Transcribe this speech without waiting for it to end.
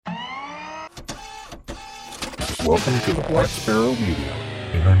Welcome to the Black Sparrow Media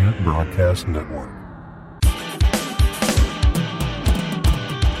Internet Broadcast Network.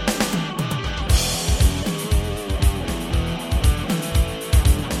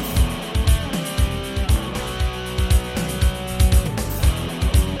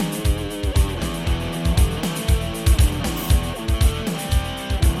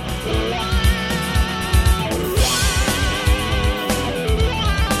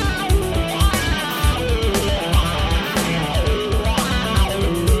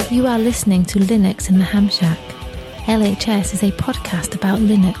 You are listening to Linux in the Ham Shack. LHS is a podcast about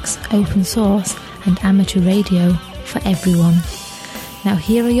Linux, open source, and amateur radio for everyone. Now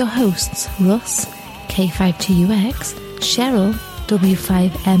here are your hosts, Russ, K52UX, Cheryl,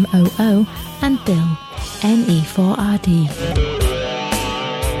 W5MOO, and Bill, NE4RD.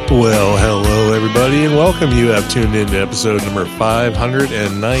 Well, hello everybody, and welcome. You have tuned in to episode number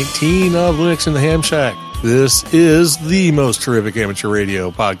 519 of Linux in the Ham Shack. This is the most terrific amateur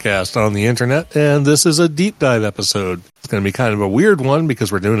radio podcast on the internet, and this is a deep dive episode. It's going to be kind of a weird one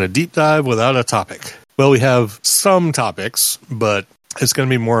because we're doing a deep dive without a topic. Well, we have some topics, but it's going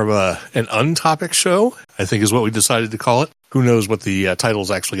to be more of an untopic show, I think is what we decided to call it. Who knows what the title is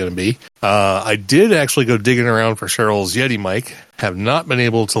actually going to be. I did actually go digging around for Cheryl's Yeti mic. Have not been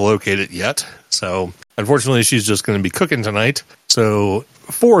able to locate it yet. So, unfortunately, she's just going to be cooking tonight. So,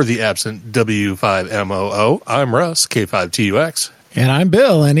 for the absent W5MOO, I'm Russ, K5TUX. And I'm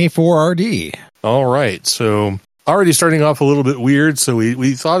Bill, NE4RD. All right. So, already starting off a little bit weird. So,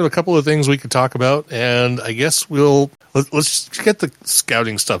 we thought of a couple of things we could talk about. And I guess let's get the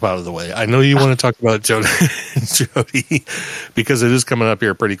scouting stuff out of the way. I know you want to talk about Jody, because it is coming up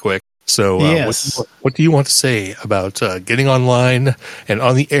here pretty quick. So yes. What do you want to say about getting online and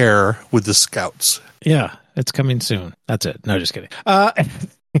on the air with the scouts? Yeah, it's coming soon. That's it. No, just kidding.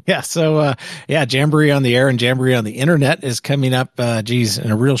 Jamboree on the air and Jamboree on the internet is coming up,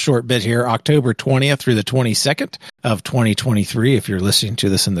 in a real short bit here, October 20th through the 22nd of 2023, if you're listening to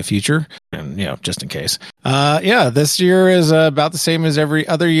this in the future, and, just in case. This year is about the same as every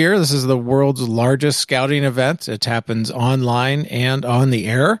other year. This is the world's largest scouting event. It happens online and on the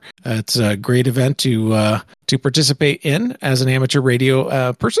air. It's a great event to participate in as an amateur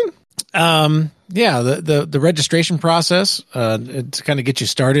radio person. The registration process, to kind of get you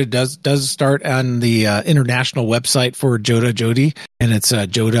started, does start on the international website for Joda Jody, and it's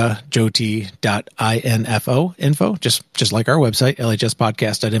jodajody.info, just like our website,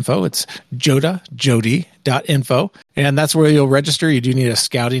 lhspodcast.info. It's jodajody.info, and that's where you'll register. You do need a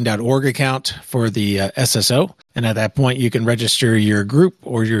scouting.org account for the SSO, and at that point you can register your group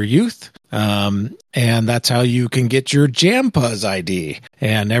or your youth. And that's how you can get your JamPuzz ID.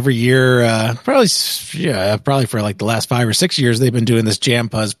 And every year, probably for like the last 5 or 6 years, they've been doing this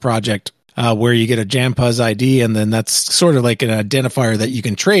JamPuzz project, where you get a JamPuzz ID, and then that's sort of like an identifier that you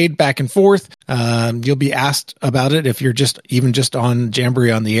can trade back and forth. You'll be asked about it if you're just on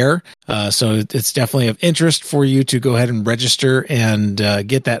Jamboree on the air. So it's definitely of interest for you to go ahead and register and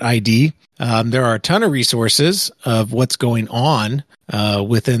get that ID. There are a ton of resources of what's going on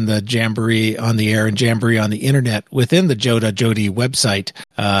within the Jamboree on the air and Jamboree on the internet within the Joda Jody website.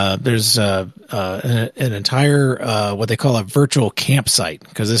 There's an entire what they call a virtual campsite,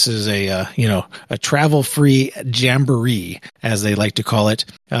 because this is a travel-free Jamboree, as they like to call it.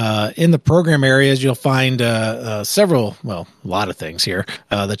 In the program areas, you'll find a lot of things here.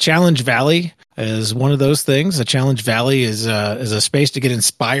 The Challenge Valley is one of those things. The Challenge Valley is a space to get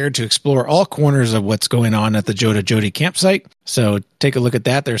inspired to explore all corners of what's going on at the Joda Jody campsite. So take a look at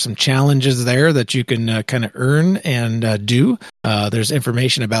that. There's some challenges there that you can kind of earn and do. There's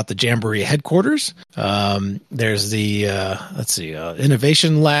information about the Jamboree headquarters. There's the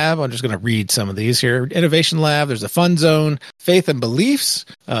Innovation Lab. I'm just going to read some of these here. Innovation Lab. There's a Fun Zone, Faith and Beliefs,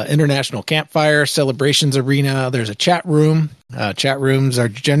 International Campfire, Celebrations Arena. There's a chat room. Chat rooms are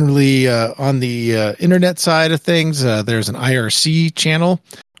generally on the internet side of things. There's an IRC channel,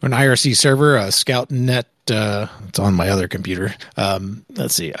 or an IRC server, ScoutNet. It's on my other computer.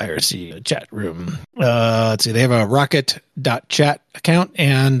 IRC chat room. They have a rocket.chat account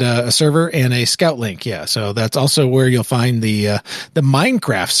and a server and a Scout link. Yeah, so that's also where you'll find the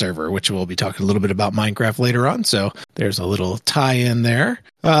Minecraft server, which we'll be talking a little bit about Minecraft later on. So there's a little tie-in there.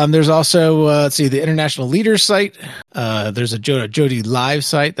 There's also, the International Leaders site. There's a Joda Jody live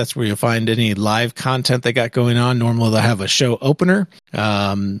site. That's where you'll find any live content they got going on. Normally they'll have a show opener.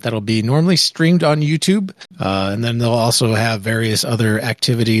 That'll be normally streamed on YouTube. And then they'll also have various other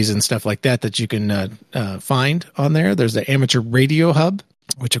activities and stuff like that you can find on there. There's the Amateur Radio Hub,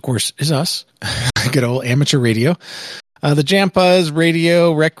 which of course is us. Good old amateur radio. The Jampuz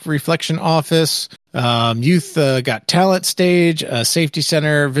Radio Rec Reflection Office, Youth Got Talent Stage, Safety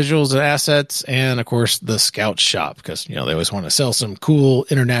Center, Visuals and Assets, and of course the Scout Shop, because they always want to sell some cool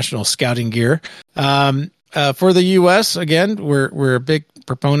international scouting gear. For the U.S., again, we're a big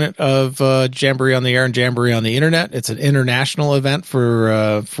proponent of Jamboree on the Air and Jamboree on the Internet. It's an international event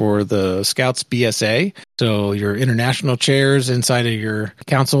for the Scouts BSA. So your international chairs inside of your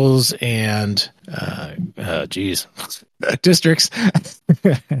councils and districts,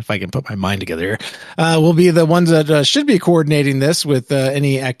 if I can put my mind together here, will be the ones that should be coordinating this with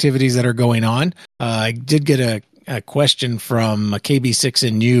any activities that are going on. I did get a question from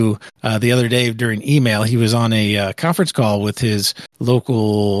KB6NU the other day during email. He was on a conference call with his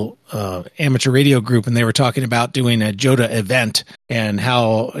local amateur radio group, and they were talking about doing a JOTA event and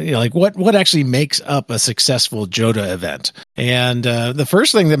how, what actually makes up a successful JOTA event. And the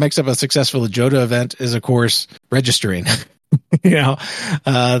first thing that makes up a successful JOTA event is, of course, registering.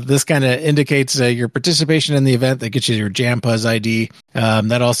 This kind of indicates your participation in the event. That gets you your Jampuz ID.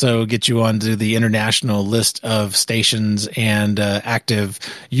 That also gets you onto the international list of stations and active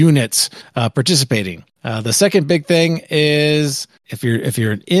units participating. The second big thing is if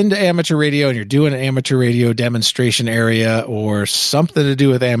you're into amateur radio and you're doing an amateur radio demonstration area or something to do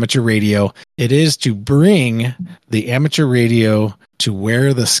with amateur radio, it is to bring the amateur radio to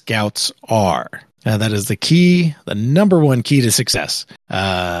where the scouts are. That is the key, the number one key to success.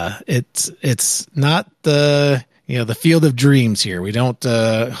 It's not the field of dreams here. We don't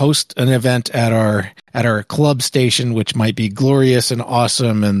host an event at our club station, which might be glorious and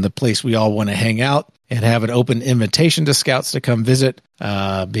awesome and the place we all want to hang out, and have an open invitation to scouts to come visit,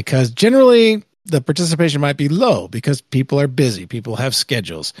 because generally the participation might be low because people are busy. People have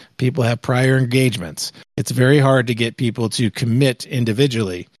schedules. People have prior engagements. It's very hard to get people to commit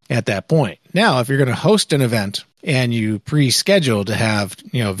individually at that point. Now, if you're going to host an event and you pre-schedule to have,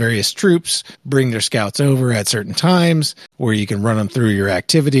 various troops bring their scouts over at certain times where you can run them through your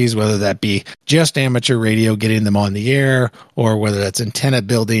activities, whether that be just amateur radio, getting them on the air, or whether that's antenna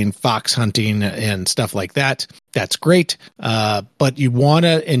building, fox hunting, and stuff like that, that's great. But you want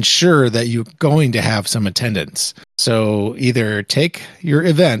to ensure that you're going to have some attendance. So either take your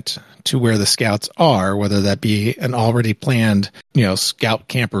event to where the scouts are, whether that be an already planned, scout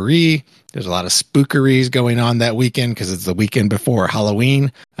camporee. There's a lot of spookeries going on that weekend because it's the weekend before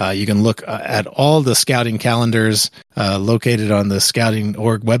Halloween. You can look at all the scouting calendars located on the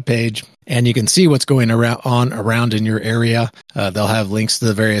scouting.org webpage, and you can see what's going around in your area. They'll have links to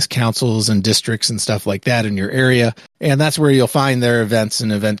the various councils and districts and stuff like that in your area, and that's where you'll find their events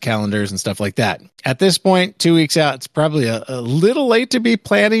and event calendars and stuff like that. At this point, 2 weeks out, it's probably a little late to be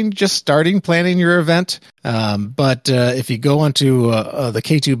starting planning your event. But if you go onto the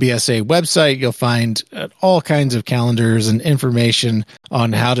K2BSA website, you'll find all kinds of calendars and information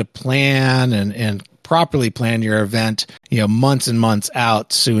on how to plan and properly plan your event, months and months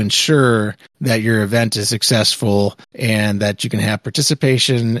out to ensure that your event is successful and that you can have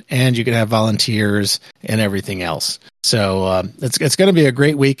participation and you can have volunteers and everything else. So it's going to be a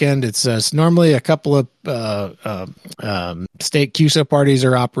great weekend. It's normally a couple of state QSO parties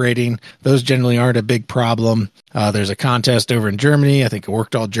are operating. Those generally aren't a big problem. There's a contest over in Germany. I think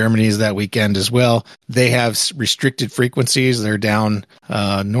Workdall Germany is that weekend as well. They have restricted frequencies. They're down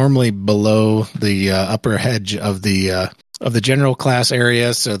normally below the upper edge of the general class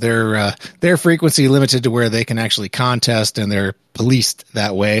area, so their frequency limited to where they can actually contest, and they're policed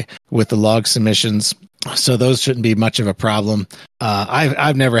that way with the log submissions. So those shouldn't be much of a problem.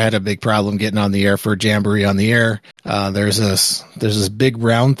 I've never had a big problem getting on the air for Jamboree on the air. There's this big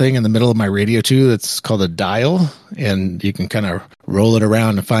round thing in the middle of my radio too that's called a dial, and you can kind of roll it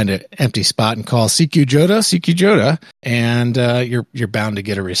around and find an empty spot and call CQ JOTA, and you're bound to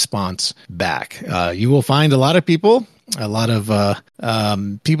get a response back. You will find a lot of people that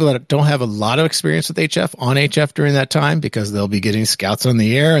don't have a lot of experience with HF on HF during that time, because they'll be getting scouts on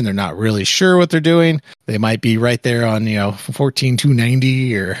the air and they're not really sure what they're doing. They might be right there on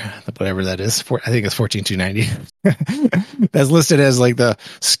 14290 or whatever that is. I think it's 14290. That's listed as like the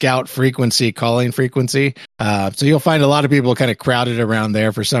scout frequency, calling frequency. So you'll find a lot of people kind of crowded around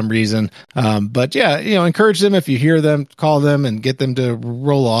there for some reason. But yeah, encourage them. If you hear them, call them and get them to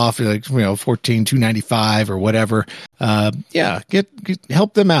roll off, like 14295 or whatever. Get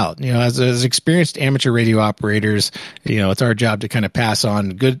help them out. As experienced amateur radio operators, it's our job to kind of pass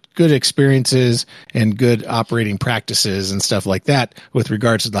on good experiences and good operating practices and stuff like that with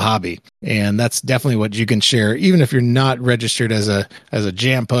regards to the hobby. And that's definitely what you can share, even if you're not registered as a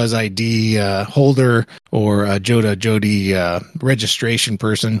JAMPUZ ID holder or a Jodi registration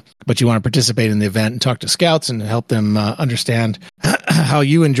person, but you want to participate in the event and talk to scouts and help them understand how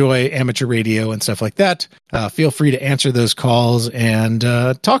you enjoy amateur radio and stuff like that. Feel free to answer those calls and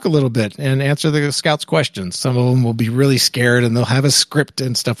talk a little bit and answer the scouts' questions. Some of them will be really scared and they'll have a script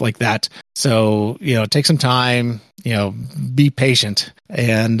and stuff like that. So, take some time, be patient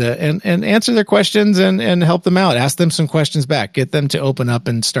and answer their questions and help them out. Ask them some questions back. Get them to open up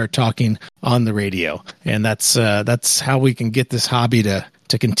and start talking on the radio. And that's how we can get this hobby to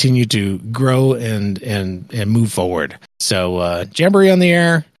continue to grow and move forward. So, Jamboree on the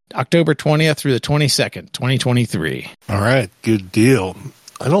Air, October 20th through the 22nd, 2023. All right, good deal.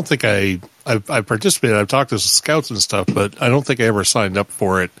 I don't think I've participated. I've talked to scouts and stuff, but I don't think I ever signed up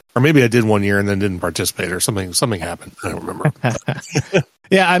for it. Or maybe I did one year and then didn't participate, or something happened. I don't remember.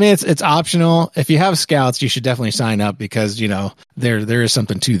 Yeah, I mean, it's optional. If you have scouts, you should definitely sign up because, there is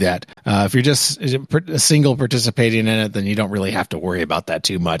something to that. If you're just a single participating in it, then you don't really have to worry about that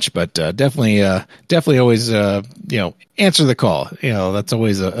too much. But definitely always, answer the call. That's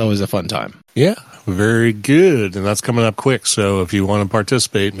always a fun time. Yeah, very good. And that's coming up quick. So if you want to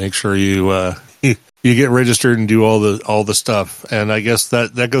participate, make sure you get registered and do all the stuff. And I guess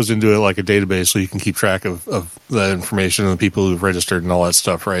that goes into it like a database so you can keep track of the information and the people who've registered and all that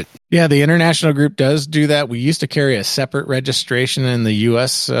stuff, right? Yeah, the international group does do that. We used to carry a separate registration in the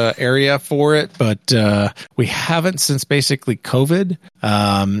U.S. Area for it, but we haven't since basically COVID.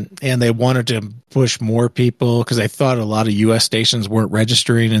 And they wanted to push more people because they thought a lot of U.S. stations weren't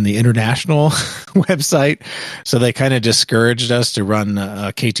registering in the international website. So they kind of discouraged us to run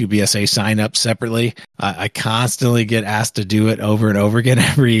a K2BSA sign up separately. I constantly get asked to do it over and over again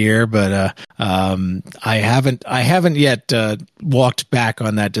every year, but I haven't yet walked back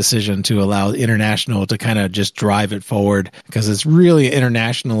on that decision to allow international to kind of just drive it forward because it's really an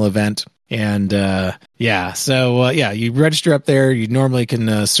international event. And you register up there. You normally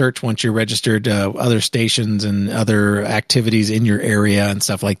can search once you're registered other stations and other activities in your area and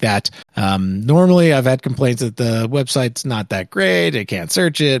stuff like that. Normally, I've had complaints that the website's not that great. I can't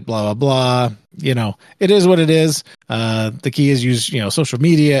search it, blah, blah, blah. It is what it is. The key is use, social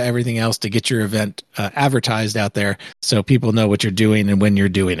media, everything else to get your event advertised out there so people know what you're doing and when you're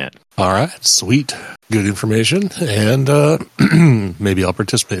doing it. All right. Sweet. Good information. And maybe I'll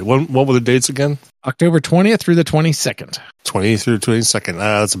participate. What were the dates again? October 20th through the 22nd. 20th through 22nd.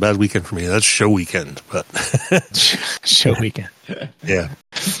 That's a bad weekend for me. That's show weekend. But show weekend. Yeah.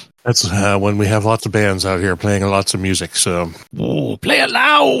 That's when we have lots of bands out here playing lots of music. So play it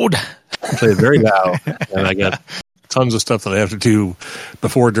loud. Play it very loud. And I got tons of stuff that I have to do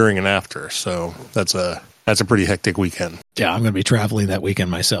before, during, and after. So that's a pretty hectic weekend. Yeah, I'm going to be traveling that weekend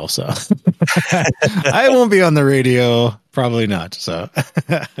myself, so I won't be on the radio. Probably not. So,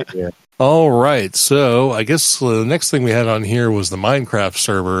 yeah. All right. So I guess the next thing we had on here was the Minecraft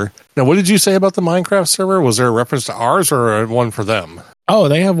server. Now, what did you say about the Minecraft server? Was there a reference to ours or one for them? Oh,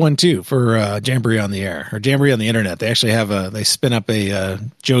 they have one too for Jamboree on the Air or Jamboree on the Internet. They actually have they spin up a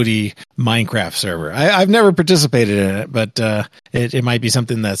Jodi Minecraft server. I've never participated in it, but it might be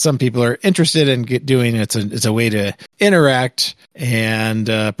something that some people are interested in doing. It's a way to interact and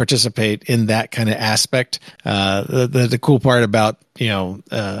participate in that kind of aspect. The cool part about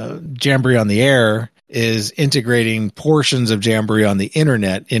Jamboree on the Air is integrating portions of Jamboree on the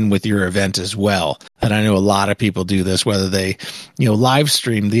Internet in with your event as well. And I know a lot of people do this, whether they, live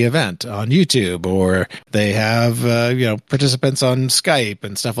stream the event on YouTube or they have, participants on Skype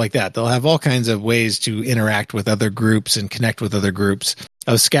and stuff like that. They'll have all kinds of ways to interact with other groups and connect with other groups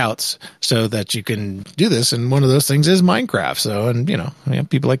of scouts so that you can do this. And one of those things is Minecraft. So, and,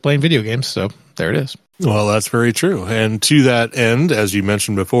 people like playing video games. So there it is. Well, that's very true. And to that end, as you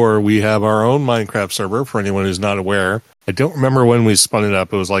mentioned before, we have our own Minecraft server for anyone who's not aware. I don't remember when we spun it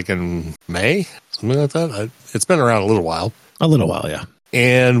up. It was like in May, something like that. It's been around a little while. A little while, yeah.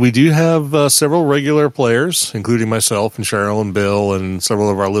 And we do have several regular players, including myself and Cheryl and Bill, and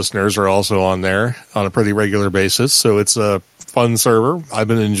several of our listeners are also on there on a pretty regular basis. So it's a fun server. I've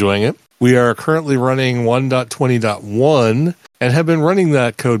been enjoying it. We are currently running 1.20.1 and have been running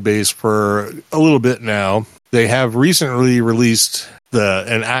that code base for a little bit now. They have recently released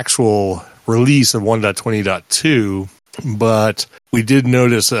an actual release of 1.20.2, but we did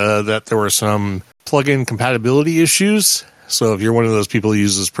notice that there were some plugin compatibility issues. So if you're one of those people who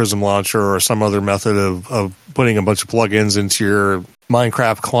uses Prism Launcher or some other method of putting a bunch of plugins into your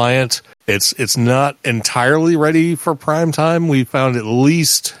Minecraft client, it's not entirely ready for prime time. We found at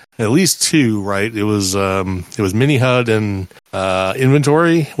least two, right? It was Mini HUD and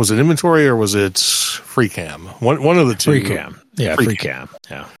Inventory. Was it Inventory or was it FreeCam? One of the two. FreeCam. Yeah, FreeCam.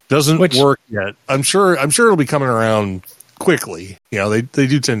 Yeah. Doesn't work yet. I'm sure it'll be coming around quickly. You know, they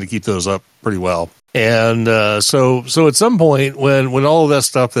do tend to keep those up pretty well. And so at some point when all of that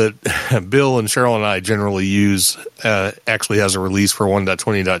stuff that Bill and Cheryl and I generally use actually has a release for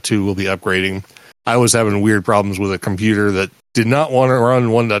 1.20.2, we'll be upgrading. I was having weird problems with a computer that did not want to run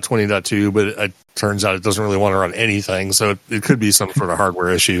 1.20.2, but it turns out it doesn't really want to run anything. So it could be some sort of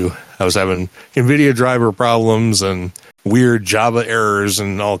hardware issue. I was having NVIDIA driver problems and weird Java errors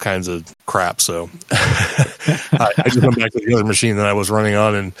and all kinds of crap. So I just went back to the other machine that I was running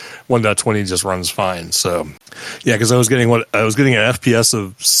on, and 1.20 just runs fine. So yeah, because I was getting an FPS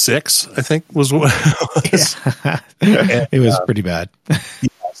of 6, I think was what it was. Yeah. It was pretty bad.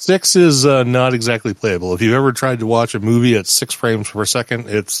 6 is not exactly playable. If you've ever tried to watch a movie at 6 frames per second,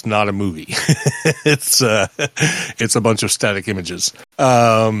 it's not a movie. It's a bunch of static images.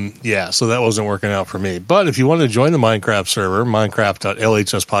 So that wasn't working out for me. But if you want to join the Minecraft server,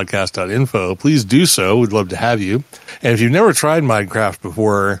 minecraft.lhspodcast.info, please do so. We'd love to have you. And if you've never tried Minecraft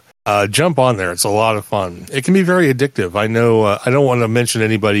before, jump on there. It's a lot of fun. It can be very addictive. I know, I don't want to mention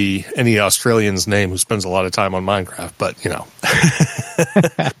any Australian's name who spends a lot of time on Minecraft, but, you know.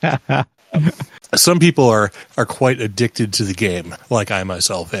 Some people are quite addicted to the game, like I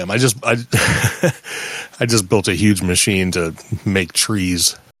myself am. I just built a huge machine to make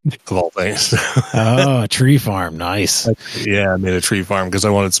trees, of all things. Oh, a tree farm. Nice. Yeah, I made a tree farm because I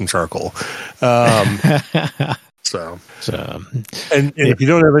wanted some charcoal. So and if you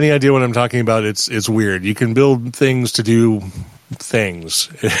don't have any idea what I'm talking about, it's weird. You can build things to do things.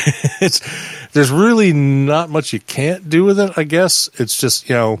 There's really not much you can't do with it, I guess. It's just,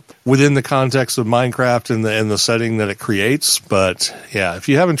 you know, within the context of Minecraft and the setting that it creates. But yeah, if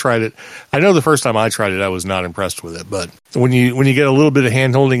you haven't tried it, I know the first time I tried it, I was not impressed with it. But when you get a little bit of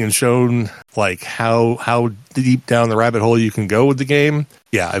hand holding and shown like how deep down the rabbit hole you can go with the game,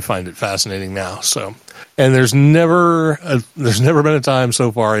 yeah, I find it fascinating now. So, and there's never been a time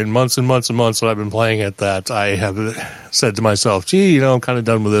so far in months and months and months that I've been playing it that I have said to myself, gee, you know, I'm kind of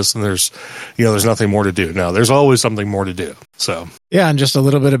done with this and there's nothing more to do. No, there's always something more to do. So yeah, and just a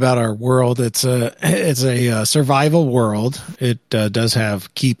little bit about our world. It's a survival world. It does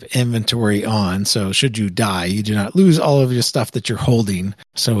have keep inventory on, so should you die, you do not lose all of your stuff that you're holding.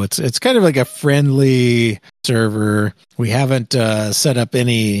 So it's kind of like a friendly server. We haven't set up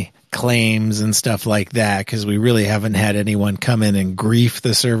any claims and stuff like that because we really haven't had anyone come in and grief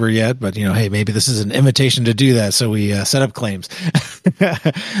the server yet. But, you know, hey, maybe this is an invitation to do that, so we set up claims.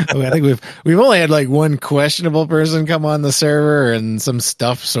 I think we've only had like one questionable person come on the server, and some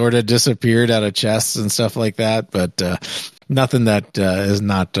stuff sort of disappeared out of chests and stuff like that. But nothing that is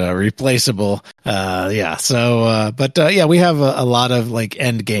not replaceable. We have a lot of like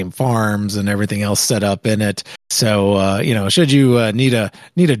end game farms and everything else set up in it. So, should you need a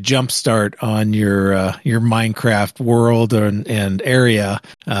jump start on your Minecraft world and area,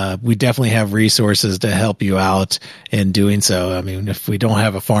 we definitely have resources to help you out in doing so. I mean, if we don't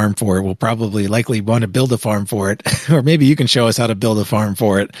have a farm for it, we'll likely want to build a farm for it, or maybe you can show us how to build a farm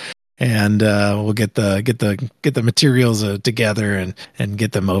for it. And we'll get the materials together and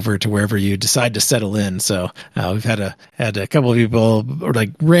get them over to wherever you decide to settle in. So we've had a couple of people like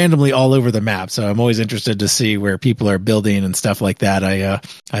randomly all over the map. So I'm always interested to see where people are building and stuff like that. I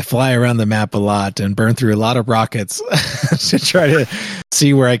fly around the map a lot and burn through a lot of rockets to try to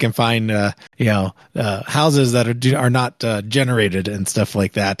see where I can find houses that are not generated and stuff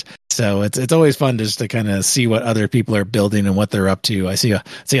like that. So it's always fun just to kind of see what other people are building and what they're up to. I see a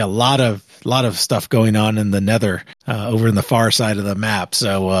lot of stuff going on in the Nether over in the far side of the map.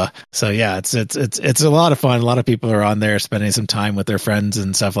 So yeah, it's a lot of fun. A lot of people are on there spending some time with their friends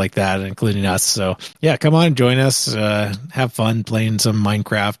and stuff like that, including us. So yeah, come on, join us, have fun playing some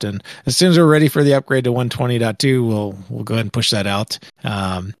Minecraft. And as soon as we're ready for the upgrade to 120.2, we'll go ahead and push that out.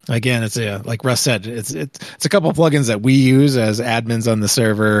 Again, it's like Russ said, it's a couple of plugins that we use as admins on the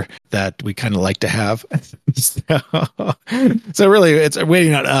server that we kind of like to have. So really, it's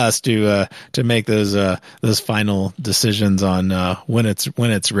waiting on us to make those final decisions on when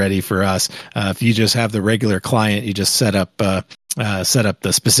it's ready for us. If you just have the regular client, you just set up the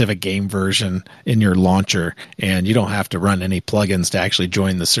specific game version in your launcher, and you don't have to run any plugins to actually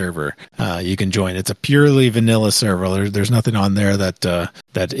join the server. You can join. It's a purely vanilla server. There's nothing on there that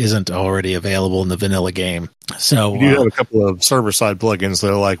that isn't already available in the vanilla game. So we do have a couple of server-side plugins,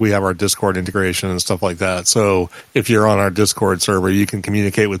 though, like we have our Discord integration and stuff like that. So if you're on our Discord server, you can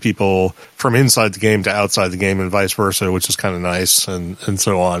communicate with people from inside the game to outside the game and vice versa, which is kind of nice and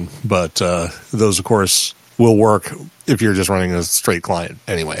so on. But those, of course, will work if you're just running a straight client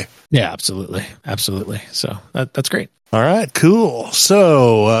anyway. Yeah, absolutely. Absolutely. So that's great. All right, cool.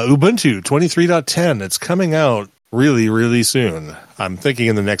 So Ubuntu 23.10, it's coming out really, really soon. I'm thinking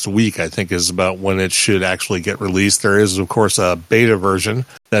in the next week, I think, is about when it should actually get released. There is, of course, a beta version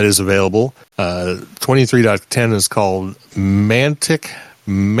that is available. 23.10 is called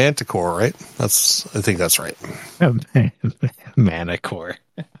Manticore, right? I think that's right. Manicore.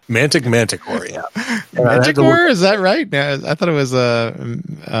 Manticore, yeah. Manticore, is that right? I thought it was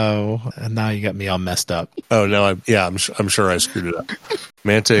now you got me all messed up. Oh no, I'm sure I screwed it up.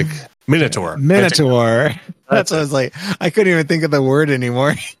 Minotaur. That's what I was like. I couldn't even think of the word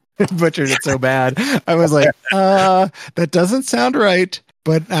anymore. Butchered it so bad. I was like, that doesn't sound right,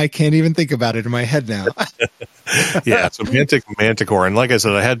 but I can't even think about it in my head now. Yeah, so Manticore, and like I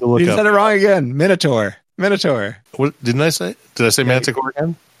said, I had to look up. You said it wrong again. Minotaur. What didn't I say? Did I say Manticore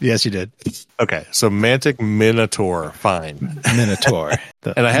again? Yes, you did. Okay, so Minotaur, fine. Minotaur.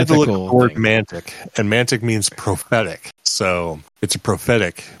 And I had to look at the word mantic, and mantic means prophetic. So it's a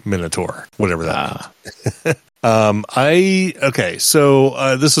prophetic Minotaur, whatever that means.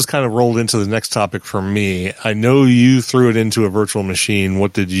 So this is kind of rolled into the next topic for me. I know you threw it into a virtual machine.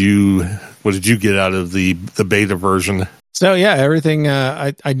 What did you get out of the beta version? So yeah, everything.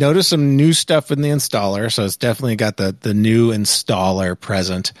 I noticed some new stuff in the installer, so it's definitely got the new installer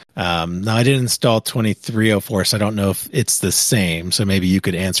present. Now I didn't install 2304, so I don't know if it's the same. So maybe you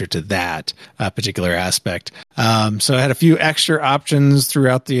could answer to that particular aspect. So I had a few extra options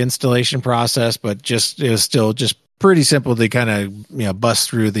throughout the installation process, but it was still just pretty simple to kind of bust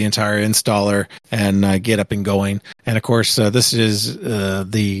through the entire installer and get up and going. And of course, this is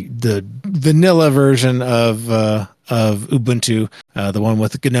the vanilla version of Ubuntu, the one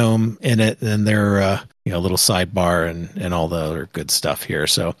with GNOME in it, and their little sidebar and all the other good stuff here.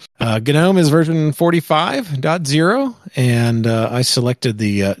 So GNOME is version 45.0, and I selected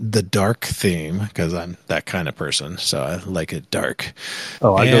the dark theme because I'm that kind of person, so I like it dark.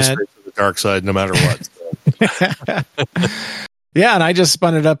 Oh, I go straight to the dark side no matter what. Yeah, and I just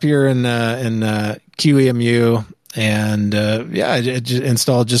spun it up here in QEMU, and it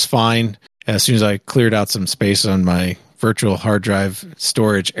installed just fine. As soon as I cleared out some space on my virtual hard drive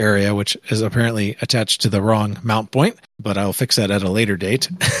storage area, which is apparently attached to the wrong mount point, but I'll fix that at a later date.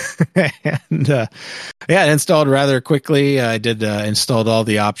 And it installed rather quickly. I did installed all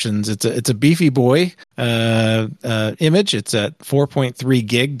the options. It's a beefy boy image. It's at 4.3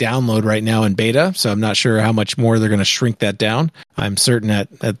 gig download right now in beta, so I'm not sure how much more they're going to shrink that down. I'm certain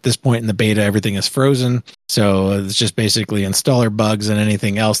at this point in the beta, everything is frozen. So it's just basically installer bugs and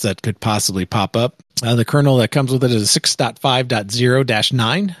anything else that could possibly pop up. The kernel that comes with it is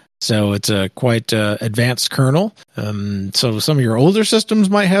 6.5.0-9. So it's a quite advanced kernel. So some of your older systems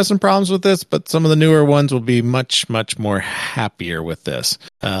might have some problems with this, but some of the newer ones will be much, much more happier with this.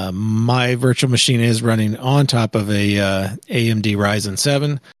 My virtual machine is running on top of a AMD Ryzen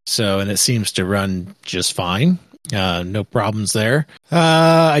 7, and it seems to run just fine. No problems there.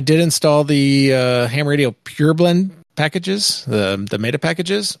 I did install the Ham Radio Pure Blend packages, the Meta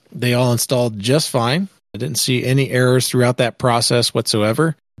packages. They all installed just fine. I didn't see any errors throughout that process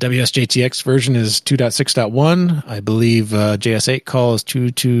whatsoever. WSJTX version is 2.6.1. I believe JS8 call is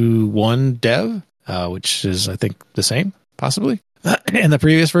 221 dev, which is, I think, the same, possibly, in the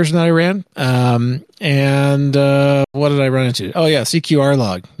previous version that I ran. And what did I run into? Oh, yeah, CQR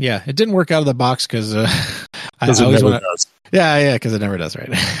log. Yeah, it didn't work out of the box because I always want to. Yeah, because it never does, right?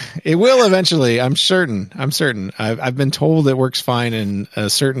 It will eventually. I'm certain. I've been told it works fine in a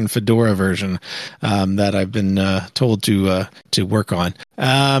certain Fedora version that I've been told to work on.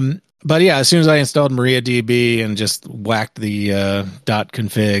 But yeah, as soon as I installed MariaDB and just whacked the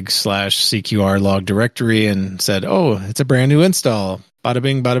 .config/CQR log directory and said, "Oh, it's a brand new install." Bada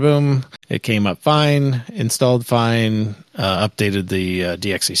bing, bada boom. It came up fine, installed fine, updated the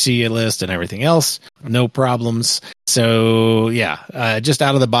DXCC list and everything else. No problems. So yeah, just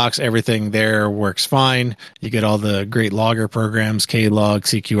out of the box, everything there works fine. You get all the great logger programs, Klog,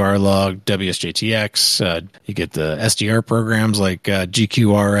 CQR log, WSJTX. You get the SDR programs like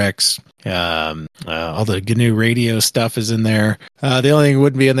GQRX. All the GNU radio stuff is in there. The only thing that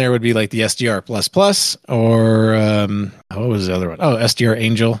wouldn't be in there would be like the SDR++ or what was the other one? Oh, SDR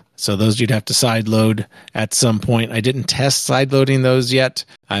Angel. So those you'd have to side load at some point. I didn't test side loading those yet.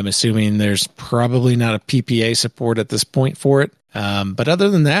 I'm assuming there's probably not a PPA support at this point for it. But other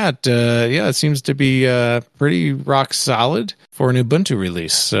than that, it seems to be pretty rock solid for an Ubuntu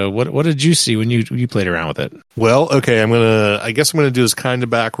release. So what did you see when you played around with it? Well, okay, I guess I'm gonna do this kind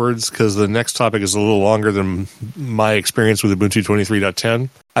of backwards because the next topic is a little longer than my experience with Ubuntu 23.10.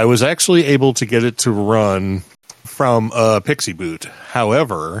 I was actually able to get it to run from a Pixie boot.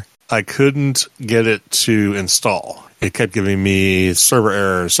 However, I couldn't get it to install. It kept giving me server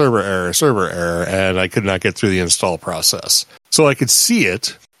error, and I could not get through the install process. So I could see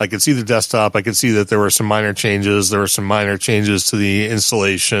it. I could see the desktop. I could see that there were some minor changes. There were some minor changes to the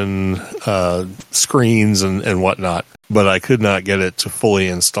installation screens and whatnot. But I could not get it to fully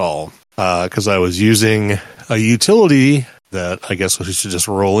install because I was using a utility that I guess we should just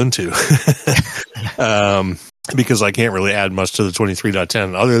roll into. Because I can't really add much to the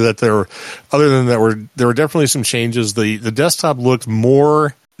 23.10. Other than that, there were definitely some changes. The desktop looked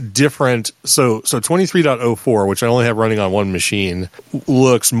more different. So 23.04, which I only have running on one machine,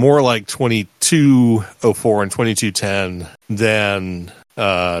 looks more like 22.04 and 22.10 than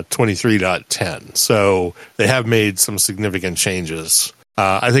 23.10. So they have made some significant changes.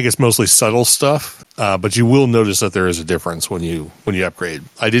 I think it's mostly subtle stuff, but you will notice that there is a difference when you upgrade.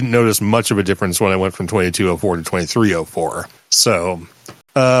 I didn't notice much of a difference when I went from 22.04 to 23.04.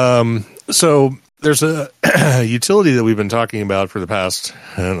 So there's a utility that we've been talking about for the past,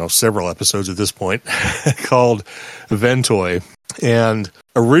 several episodes at this point called Ventoy. And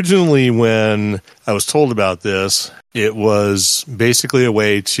originally when I was told about this, it was basically a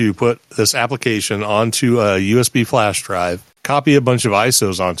way to put this application onto a USB flash drive, copy a bunch of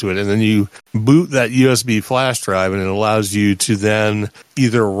ISOs onto it, and then you boot that USB flash drive, and it allows you to then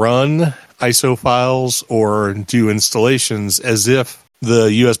either run ISO files or do installations as if the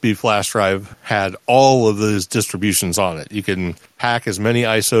USB flash drive had all of those distributions on it. You can pack as many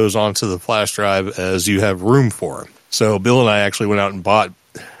ISOs onto the flash drive as you have room for. So Bill and I actually went out and bought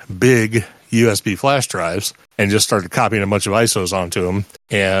big USB flash drives and just started copying a bunch of ISOs onto them.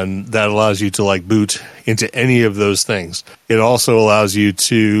 And that allows you to boot into any of those things. It also allows you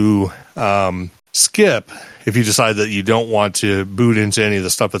to skip. If you decide that you don't want to boot into any of the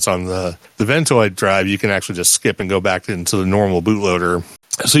stuff that's on the Ventoy drive, you can actually just skip and go back into the normal bootloader.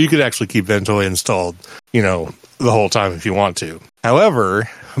 So you could actually keep Ventoy installed, the whole time if you want to. However,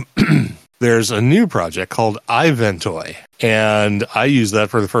 there's a new project called iVentoy, and I used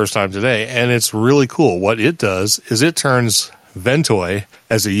that for the first time today, and it's really cool. What it does is it turns Ventoy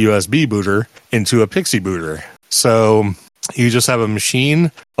as a USB booter into a Pixie booter. So you just have a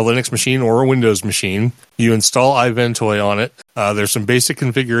machine, a Linux machine or a Windows machine. You install iVentoy on it. There's some basic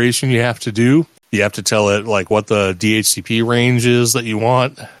configuration you have to do. You have to tell it what the DHCP range is that you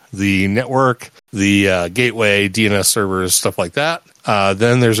want, the network, the gateway, DNS servers, stuff like that.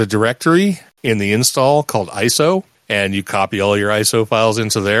 Then there's a directory in the install called ISO, and you copy all your ISO files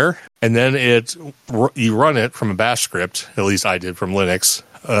into there. And then you run it from a bash script, at least I did from Linux.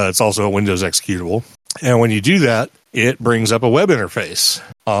 It's also a Windows executable. And when you do that, it brings up a web interface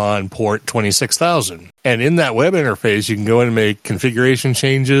on port 26,000. And in that web interface, you can go in and make configuration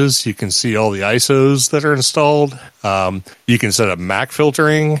changes. You can see all the ISOs that are installed. You can set up MAC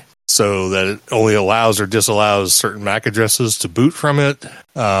filtering so that it only allows or disallows certain MAC addresses to boot from it.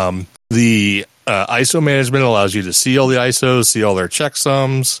 The ISO management allows you to see all the ISOs, see all their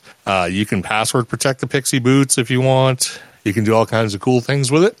checksums. You can password protect the Pixie boots if you want. You can do all kinds of cool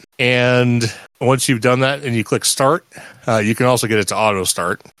things with it. And once you've done that and you click start, you can also get it to auto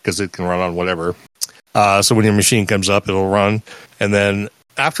start because it can run on whatever. So when your machine comes up, it'll run. And then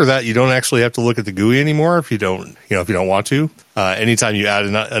after that, you don't actually have to look at the GUI anymore if you don't want to. Anytime you add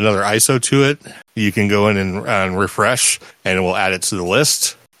another ISO to it, you can go in and refresh, and it will add it to the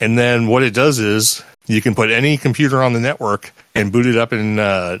list. And then what it does is you can put any computer on the network and boot it up in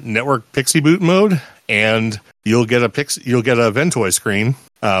network Pixie boot mode, and you'll get a Ventoy screen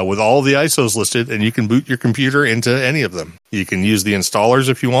with all the ISOs listed, and you can boot your computer into any of them. You can use the installers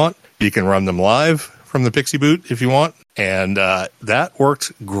if you want. You can run them live from the Pixie boot if you want, and that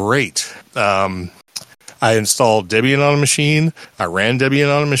worked great. I installed Debian on a machine. I ran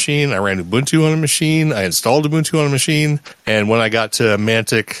Debian on a machine. I ran Ubuntu on a machine. I installed Ubuntu on a machine. And when I got to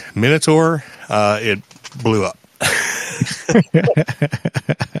Mantic Minotaur, it blew up.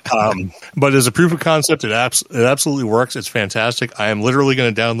 But as a proof of concept, it absolutely works. It's fantastic. I am literally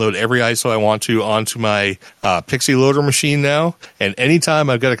going to download every ISO I want to onto my Pixie Loader machine now. And anytime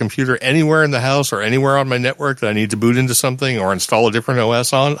I've got a computer anywhere in the house or anywhere on my network that I need to boot into something or install a different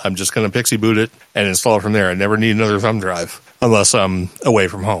OS on, I'm just going to Pixie boot it and install it from there. I never need another thumb drive. unless I'm away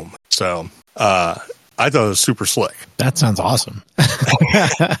from home. So I thought it was super slick. That sounds awesome.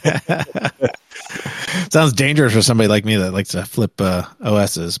 Sounds dangerous for somebody like me that likes to flip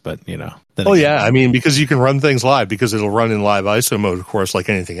OSs, but Yeah, I mean, because you can run things live, because it'll run in live ISO mode, of course, like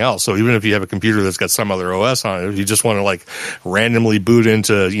anything else. So even if you have a computer that's got some other OS on it, if you just want to like randomly boot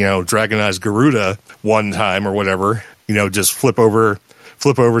into Dragonized Garuda one time or whatever, just flip over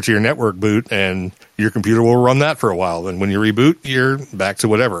to your network boot, and your computer will run that for a while. And when you reboot, you're back to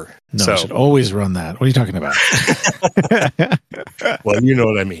whatever. No, I should always run that. What are you talking about? Well, you know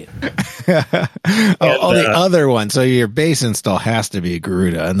what I mean. The other one. So your base install has to be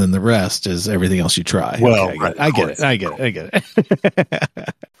Garuda, and then the rest is everything else you try. Well, okay, I get it.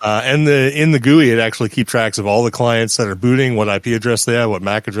 And in the GUI, it actually keeps tracks of all the clients that are booting, what IP address they have, what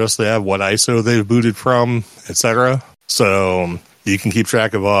MAC address they have, what ISO they've booted from, etc. So you can keep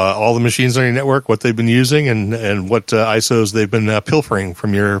track of all the machines on your network, what they've been using, and what ISOs they've been pilfering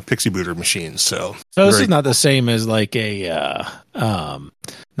from your Pixie Booter machines. So this is not the same as like a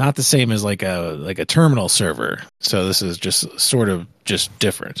terminal server. So this is just sort of just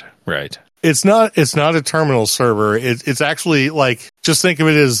different, right? It's not a terminal server. It's actually like, just think of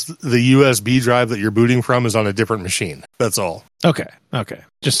it as the USB drive that you're booting from is on a different machine. That's all. Okay.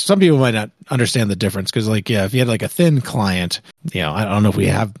 Just some people might not understand the difference, because if you had like a thin client, I don't know if we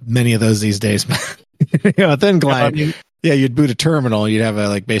have many of those these days, but a thin client. Yeah, you'd boot a terminal. You'd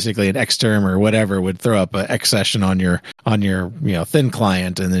have basically an Xterm or whatever would throw up a X session on your thin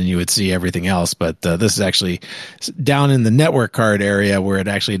client, and then you would see everything else. But this is actually down in the network card area where it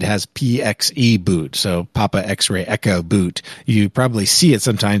actually has PXE boot, so Papa X-ray Echo boot. You probably see it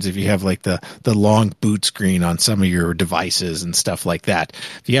sometimes if you have like the long boot screen on some of your devices and stuff like that.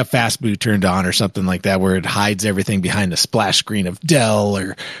 If you have fast boot turned on or something like that, where it hides everything behind a splash screen of Dell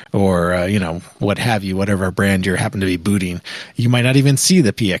or what have you, whatever brand you happen to be booting, you might not even see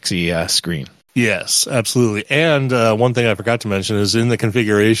the PXE screen. Yes, absolutely. And one thing I forgot to mention is in the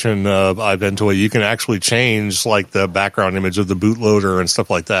configuration of iVentoy, you can actually change like the background image of the bootloader and stuff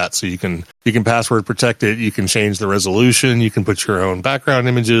like that. So you can password protect it. You can change the resolution. You can put your own background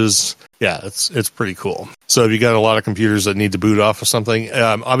images. Yeah, it's pretty cool. So if you got a lot of computers that need to boot off of something,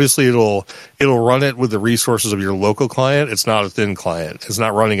 obviously it'll run it with the resources of your local client. It's not a thin client. It's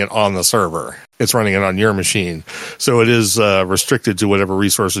not running it on the server. It's running it on your machine. So it is restricted to whatever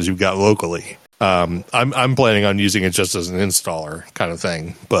resources you've got locally. I'm planning on using it just as an installer kind of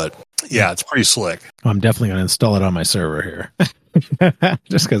thing, but yeah, it's pretty slick. I'm definitely going to install it on my server here.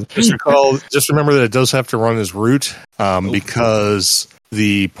 just remember that it does have to run as root, because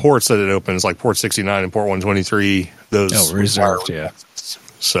the ports that it opens, like port 69 and port 123, those reserved, yeah.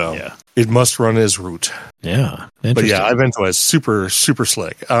 So it must run as root. Yeah. But yeah, iVentoy is super, super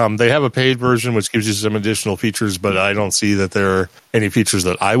slick. They have a paid version, which gives you some additional features, but I don't see that there are any features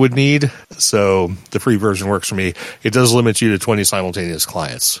that I would need. So the free version works for me. It does limit you to 20 simultaneous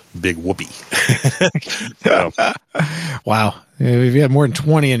clients. Big whoopee. Wow. If you have more than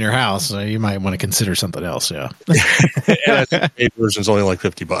 20 in your house, you might want to consider something else. Yeah. And I think the paid version is only like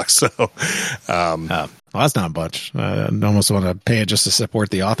 $50. So, well, that's not a bunch. I almost want to pay it just to support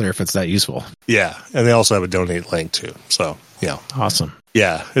the author if it's that useful. Yeah. And they also have a donate link too. So, yeah. Awesome.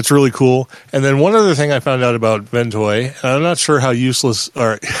 Yeah, it's really cool. And then one other thing I found out about Ventoy, and I'm not sure how useless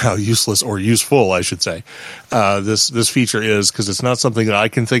or useful, I should say, this feature is, because it's not something that I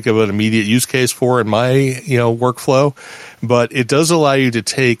can think of an immediate use case for in my workflow, but it does allow you to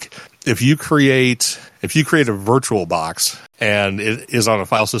take, if you create a virtual box and it is on a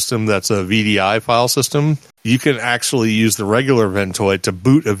file system that's a VDI file system, you can actually use the regular Ventoy to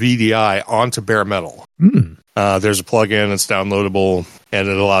boot a VDI onto bare metal. There's a plugin, it's downloadable, and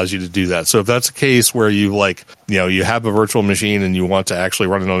it allows you to do that. So if that's a case where you have a virtual machine and you want to actually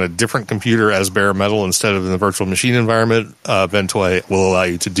run it on a different computer as bare metal instead of in the virtual machine environment, Ventoy will allow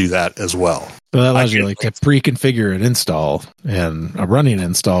you to do that as well. So that allows you to pre-configure an install and a running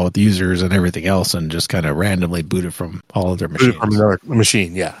install with users and everything else, and just kind of randomly boot it from all of their machines. From another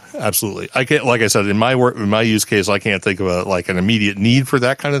machine, yeah, absolutely. I can't, like I said, in my use case, I can't think of an immediate need for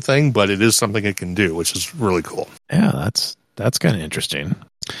that kind of thing, but it is something it can do, which is really cool. Yeah, that's kind of interesting.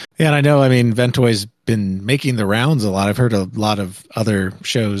 Yeah, and I know, Ventoy's been making the rounds a lot. I've heard a lot of other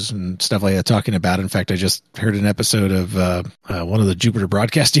shows and stuff like that talking about it. In fact, I just heard an episode of one of the Jupiter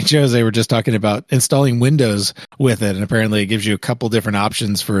Broadcasting shows. They were just talking about installing Windows with it, and apparently it gives you a couple different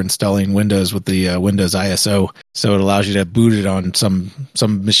options for installing Windows with the Windows ISO. So it allows you to boot it on some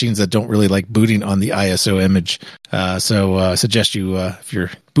machines that don't really like booting on the ISO image. So I suggest you, if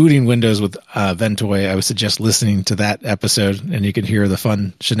you're booting Windows with Ventoy, I would suggest listening to that episode, and you can hear the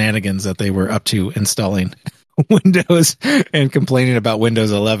fun shenanigans that they were up to installing Windows and complaining about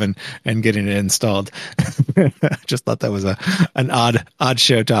Windows 11 and getting it installed. Just thought that was an odd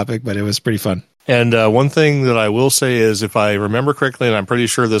show topic, but it was pretty fun. And one thing that I will say is, if I remember correctly, and I'm pretty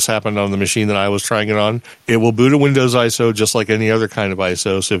sure this happened on the machine that I was trying it on, it will boot a Windows ISO just like any other kind of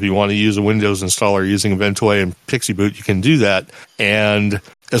ISO. So if you want to use a Windows installer using Ventoy and Pixie Boot, you can do that. And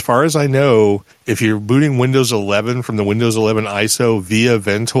as far as I know, if you're booting Windows 11 from the Windows 11 ISO via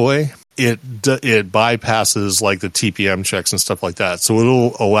Ventoy, it bypasses like the TPM checks and stuff like that. So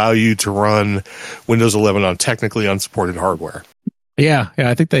it'll allow you to run Windows 11 on technically unsupported hardware. Yeah,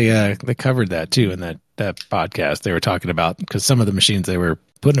 I think they covered that too in that podcast. They were talking about, because some of the machines they were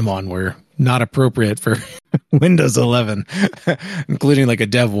putting them on were not appropriate for Windows 11, including like a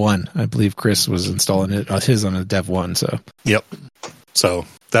Dev 1. I believe Chris was installing his on a Dev 1. So yep. So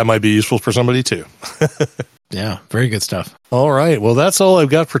that might be useful for somebody too. Yeah, very good stuff. All right. Well, that's all I've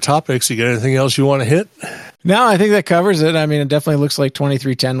got for topics. You got anything else you want to hit? No, I think that covers it. I mean, it definitely looks like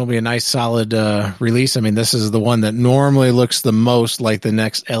 2310 will be a nice, solid release. I mean, this is the one that normally looks the most like the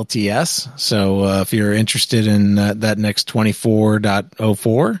next LTS. So if you're interested in that next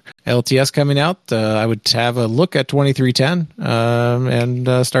 24.04 LTS coming out, I would have a look at 2310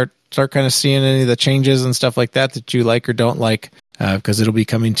 and start kind of seeing any of the changes and stuff like that you like or don't like, because it'll be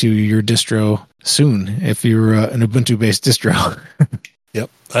coming to your distro soon if you're an Ubuntu-based distro. Yep.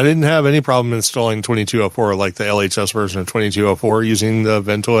 I didn't have any problem installing 2204 like the LHS version of 2204 using the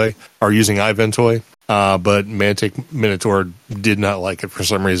Ventoy or using iVentoy, but Mantic Minotaur did not like it for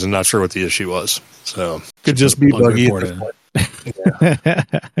some reason. Not sure what the issue was. So could just be buggy.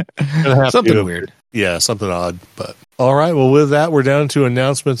 Something weird. Yeah, something odd. But all right. Well, with that, we're down to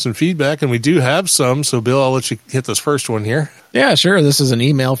announcements and feedback, and we do have some. So, Bill, I'll let you hit this first one here. Yeah, sure. This is an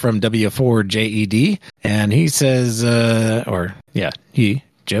email from W4JED, and he says,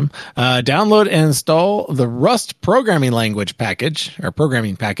 Jim, download and install the Rust programming language package, or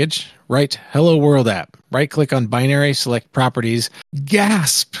programming package. Write Hello World app. Right-click on binary, select properties.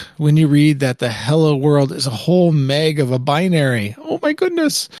 Gasp when you read that the Hello World is a whole meg of a binary. Oh my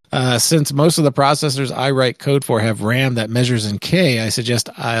goodness. Since most of the processors I write code for have RAM that measures in K, I suggest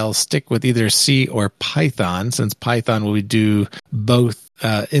I'll stick with either C or Python, since Python will do both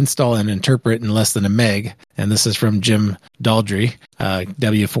install and interpret in less than a meg. And this is from Jim Daldry,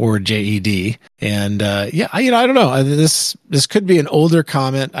 W4JED. And I don't know. This could be an older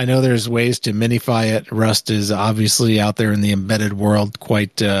comment. I know there's ways to minify it. Rust is obviously out there in the embedded world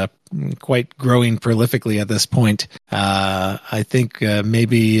quite growing prolifically at this point. I think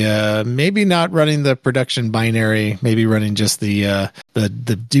maybe not running the production binary, maybe running just the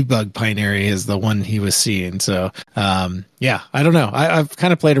debug binary is the one he was seeing. So I don't know. I've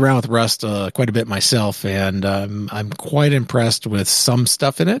kind of played around with Rust quite a bit myself, and I'm quite impressed with some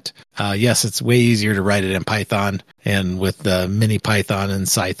stuff in it. Yes, it's way easier to write it in Python, and with the mini Python and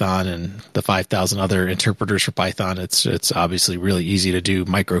Cython and the 5,000 other interpreters for Python, it's obviously really easy to do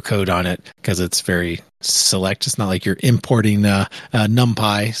microcode on it because it's very select. It's not like you're importing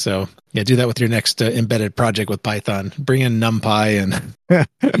NumPy. So yeah, do that with your next embedded project with Python. Bring in NumPy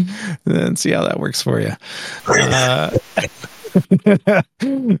and see how that works for you.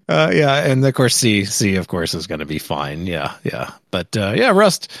 And of course C of course is going to be fine. But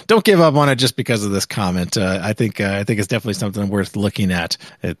Rust, don't give up on it just because of this comment. I think it's definitely something worth looking at.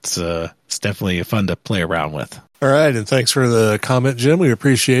 It's definitely fun to play around with. All right, and thanks for the comment, Jim. We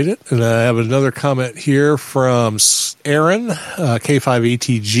appreciate it. And I have another comment here from Aaron,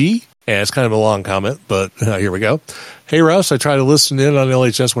 K5ATG. Yeah, it's kind of a long comment, but here we go. Hey, Russ, I try to listen in on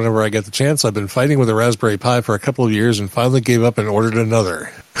LHS whenever I get the chance. I've been fighting with a Raspberry Pi for a couple of years and finally gave up and ordered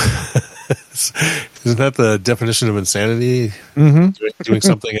another. Isn't that the definition of insanity? Mm-hmm. Doing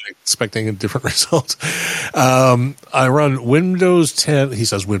something and expecting a different result. I run Windows 10. He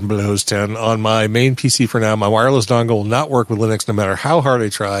says Windows 10 on my main PC for now. My wireless dongle will not work with Linux no matter how hard I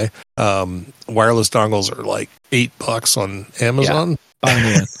try. Wireless dongles are like $8 on Amazon. Yeah. Oh,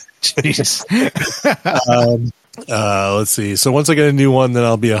 man. Jeez. Let's see. So once I get a new one, then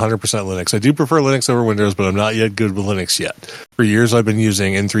I'll be 100% Linux. I do prefer Linux over Windows, but I'm not yet good with Linux yet. For years, I've been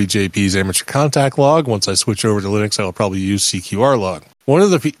using N3JP's amateur contact log. Once I switch over to Linux, I will probably use CQR log. One of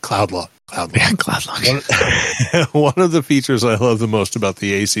the cloud log. Yeah, cloud log. One of the features I love the most about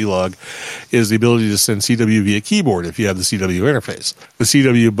the AC log is the ability to send CW via keyboard if you have the CW interface. The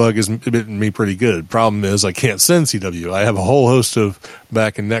CW bug is bitten me pretty good. Problem is I can't send CW. I have a whole host of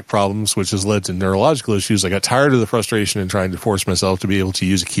back and neck problems, which has led to neurological issues. I got tired of the frustration and trying to force myself to be able to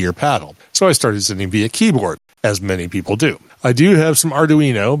use a key or paddle. So I started sending via keyboard. as many people do. I do have some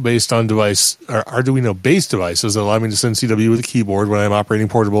Arduino-based devices that allow me to send CW with a keyboard when I'm operating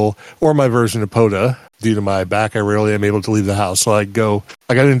portable or my version of POTA. Due to my back, I rarely am able to leave the house, so I got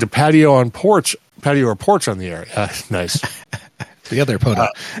into patio or porch on the area. Nice. The other POTA.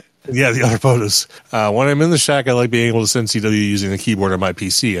 Yeah, the other POTAs. When I'm in the shack, I like being able to send CW using the keyboard on my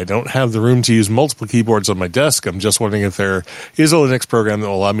PC. I don't have the room to use multiple keyboards on my desk. I'm just wondering if there is a Linux program that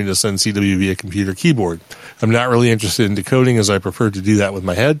will allow me to send CW via computer keyboard. I'm not really interested in decoding, as I prefer to do that with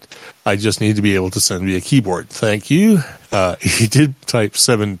my head. I just need to be able to send via keyboard. Thank you. He did type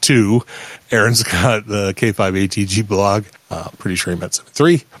 7.2. Aaron's got the K5ATG blog. Pretty sure he meant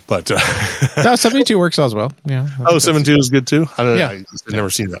 7.3, but no, 72 works as well. Yeah. 7.2 is good too. I've Yeah.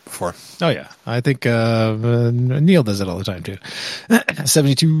 never seen that before. Oh yeah, I think Neil does it all the time too.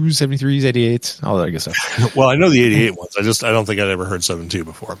 72, 73s, 88s, all that good stuff. Well, I know the 88 ones. I don't think I'd ever heard 7.2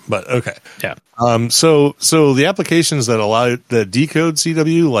 before, but okay. Yeah. So the applications that decode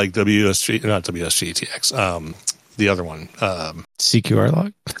CW, like not WSGTX, the other one, CQR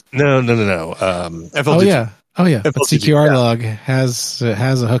log. No. FLTG. Oh yeah. But FLTG, CQR log has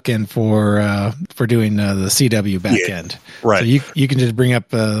a hook in for doing the CW backend. Right. So you can just bring up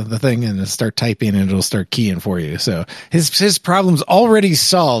the thing and start typing, and it'll start keying for you. So his problem's already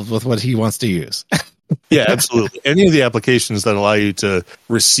solved with what he wants to use. Yeah, absolutely. Any of the applications that allow you to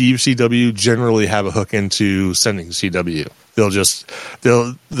receive CW generally have a hook into sending CW.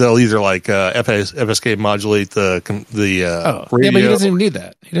 They'll either like FSK modulate the radio. Yeah, but he doesn't even need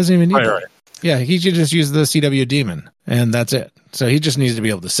that. He doesn't even need that. Right. Yeah, he should just use the CW daemon, and that's it. So he just needs to be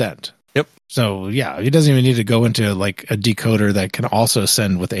able to send. Yep. So yeah, he doesn't even need to go into like a decoder that can also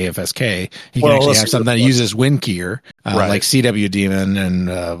send with AFSK. He can actually have something that uses WinKeyer, like CW daemon,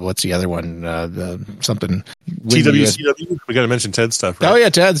 and what's the other one? Something TWCW. We got to mention TED stuff, right? Oh yeah,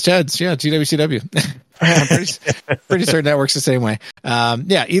 Ted's. Yeah, TWCW. I'm pretty certain that works the same way.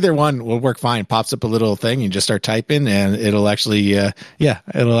 Yeah, either one will work fine. Pops up a little thing, you just start typing, and it'll actually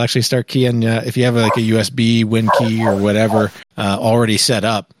start keying. If you have like a USB WinKey or whatever already set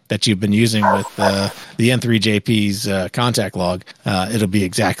up that you've been using with the N3JP's contact log, it'll be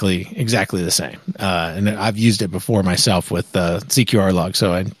exactly the same. And I've used it before myself with CQR log,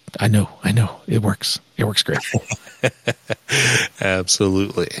 so I know it works. It works great.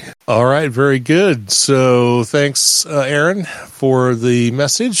 Absolutely. All right. Very good. So thanks, Aaron, for the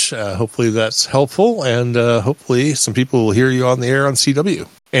message. Hopefully that's helpful, and hopefully some people will hear you on the air on CW.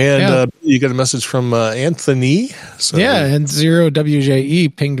 And you got a message from Anthony. So. Yeah, and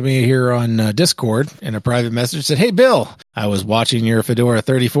 0WJE pinged me here on Discord in a private message. Said, "Hey, Bill, I was watching your Fedora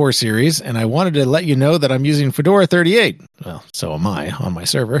 34 series, and I wanted to let you know that I'm using Fedora 38. Well, so am I on my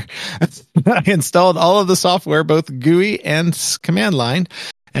server. I installed all of the software, both GUI and command line,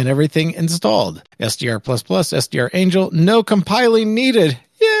 and everything installed. SDR++, SDR Angel, no compiling needed.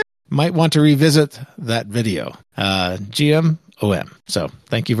 Yeah, might want to revisit that video. GM." OM. So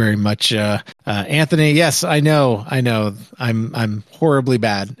thank you very much, Anthony. Yes, I know. I'm horribly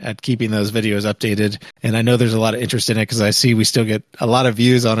bad at keeping those videos updated, and I know there's a lot of interest in it because I see we still get a lot of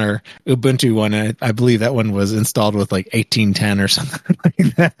views on our Ubuntu one. I believe that one was installed with like 1810 or something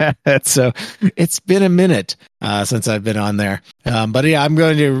like that. So it's been a minute since I've been on there. But yeah, I'm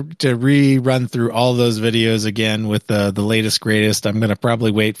going to rerun through all those videos again with the latest greatest. I'm going to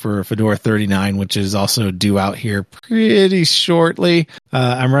probably wait for Fedora 39, which is also due out here pretty shortly.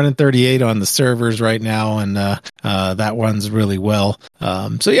 I'm running 38 on the servers right now, and that runs really well.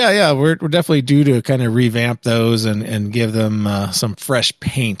 So yeah, we're definitely due to kind of revamp those and give them some fresh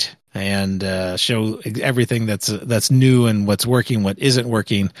paint and show everything that's new and what's working, what isn't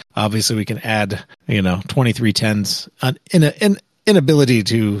working. Obviously, we can add 2310's inability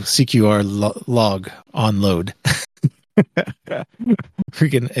to CQR log on load. We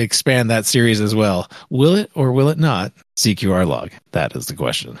can expand that series as well. Will it or will it not CQR log? That is the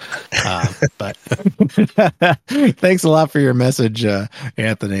question. But thanks a lot for your message,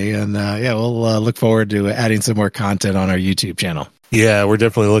 Anthony. And we'll look forward to adding some more content on our YouTube channel. Yeah, we're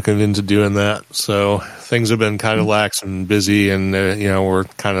definitely looking into doing that. So things have been kind of lax and busy, and we're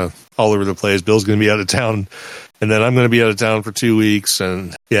kind of all over the place. Bill's going to be out of town, and then I'm going to be out of town for 2 weeks,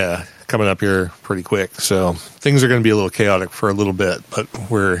 and coming up here pretty quick. So things are going to be a little chaotic for a little bit, but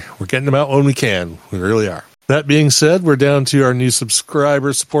we're getting them out when we can. We really are. That being said, we're down to our new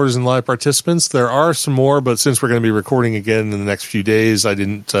subscribers, supporters, and live participants. There are some more, but since we're going to be recording again in the next few days, I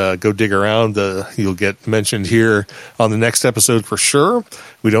didn't go dig around. You'll get mentioned here on the next episode for sure.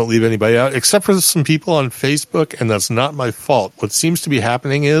 We don't leave anybody out, except for some people on Facebook, and that's not my fault. What seems to be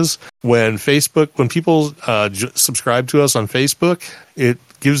happening is when people subscribe to us on Facebook, it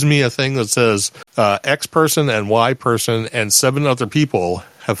gives me a thing that says X person and Y person and 7 other people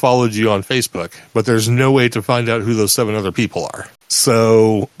have followed you on Facebook, but there's no way to find out who those 7 other people are.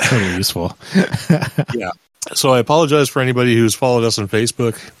 So pretty useful. Yeah. So I apologize for anybody who's followed us on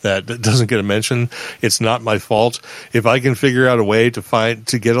Facebook that doesn't get a mention. It's not my fault. If I can figure out a way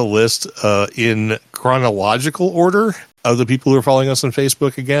to get a list in chronological order of the people who are following us on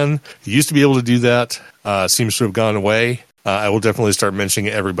Facebook again, used to be able to do that. Seems to have gone away. I will definitely start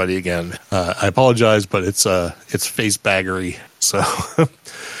mentioning everybody again. I apologize, but it's face baggery.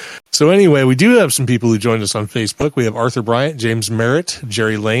 So anyway, we do have some people who joined us on Facebook. We have Arthur Bryant, James Merritt,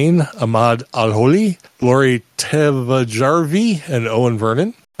 Jerry Lane, Ahmad Al-Holi, Lori Tevajarvi, and Owen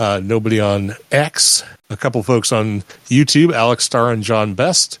Vernon. Nobody on X. A couple folks on YouTube, Alex Starr and John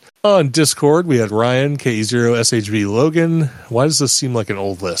Best. On Discord, we had Ryan, KE0SHV Logan. Why does this seem like an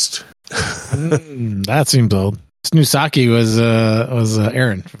old list? That seems old. Snusaki was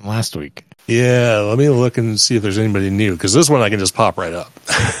Aaron from last week. Yeah, let me look and see if there's anybody new, because this one I can just pop right up.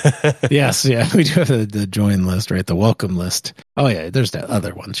 Yes, yeah, we do have the join list, right? The welcome list. Oh, yeah, there's that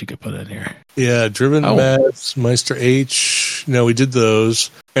other ones you could put in here. Yeah, Driven Mets, Meister H. No, we did those.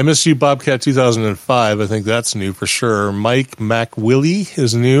 MSU Bobcat 2005, I think that's new for sure. Mike MacWillie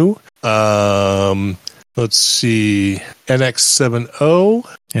is new. Let's see, NX70.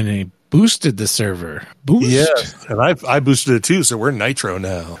 And he boosted the server. Boost? Yes, and I boosted it too, so we're Nitro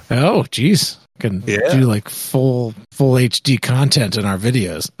now. Oh, geez. Can do like full HD content in our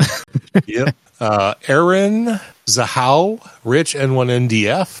videos. Yep. Aaron, Zahau, Rich,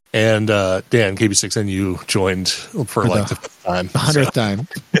 N1NDF, and Dan, KB6NU joined for like the 100th time.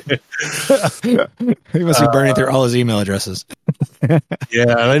 He must be burning through all his email addresses. Yeah,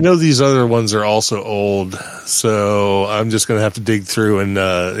 and I know these other ones are also old, so I'm just going to have to dig through, and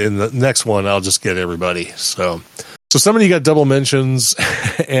in the next one, I'll just get everybody. So somebody got double mentions,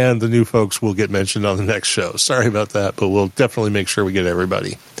 and the new folks will get mentioned on the next show. Sorry about that, but we'll definitely make sure we get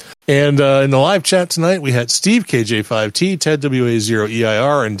everybody. And in the live chat tonight, we had Steve, KJ5T, Ted,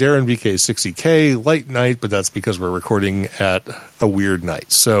 WA0EIR, and Darren, VK60K. Light night, but that's because we're recording at a weird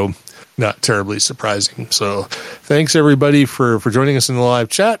night. So not terribly surprising. So thanks, everybody, for joining us in the live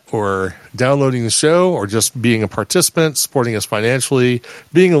chat, or downloading the show, or just being a participant, supporting us financially,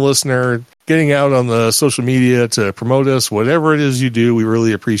 being a listener, getting out on the social media to promote us. Whatever it is you do, we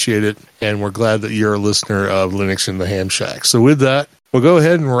really appreciate it, and we're glad that you're a listener of Linux in the Ham Shack. So with that, we'll go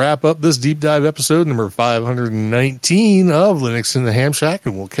ahead and wrap up this deep dive episode number 519 of Linux in the Ham Shack,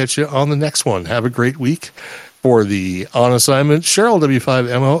 and we'll catch you on the next one. Have a great week. For the On Assignment, Cheryl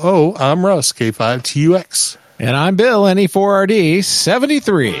W5MOO, I'm Russ, K5TUX. And I'm Bill,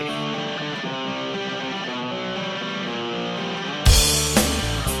 NE4RD73.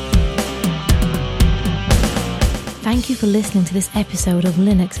 Thank you for listening to this episode of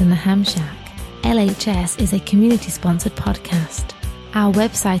Linux in the Ham Shack. LHS is a community-sponsored podcast. Our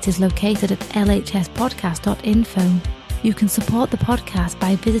website is located at lhspodcast.info. You can support the podcast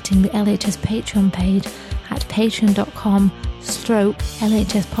by visiting the LHS Patreon page at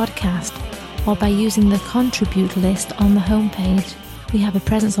patreon.com/LHS podcast, or by using the contribute list on the homepage. We have a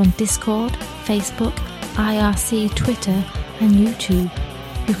presence on Discord, Facebook, IRC, Twitter, and YouTube.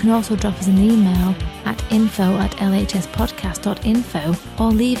 You can also drop us an email at info@lhspodcast.info,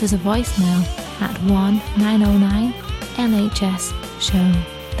 or leave us a voicemail at 1-909-LHS-SHOW.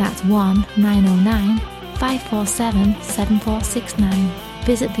 That's 1-909-547-7469.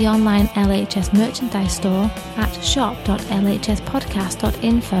 Visit the online LHS merchandise store at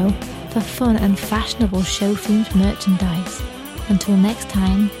shop.lhspodcast.info for fun and fashionable show-themed merchandise. Until next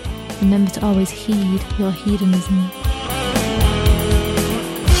time, remember to always heed your hedonism.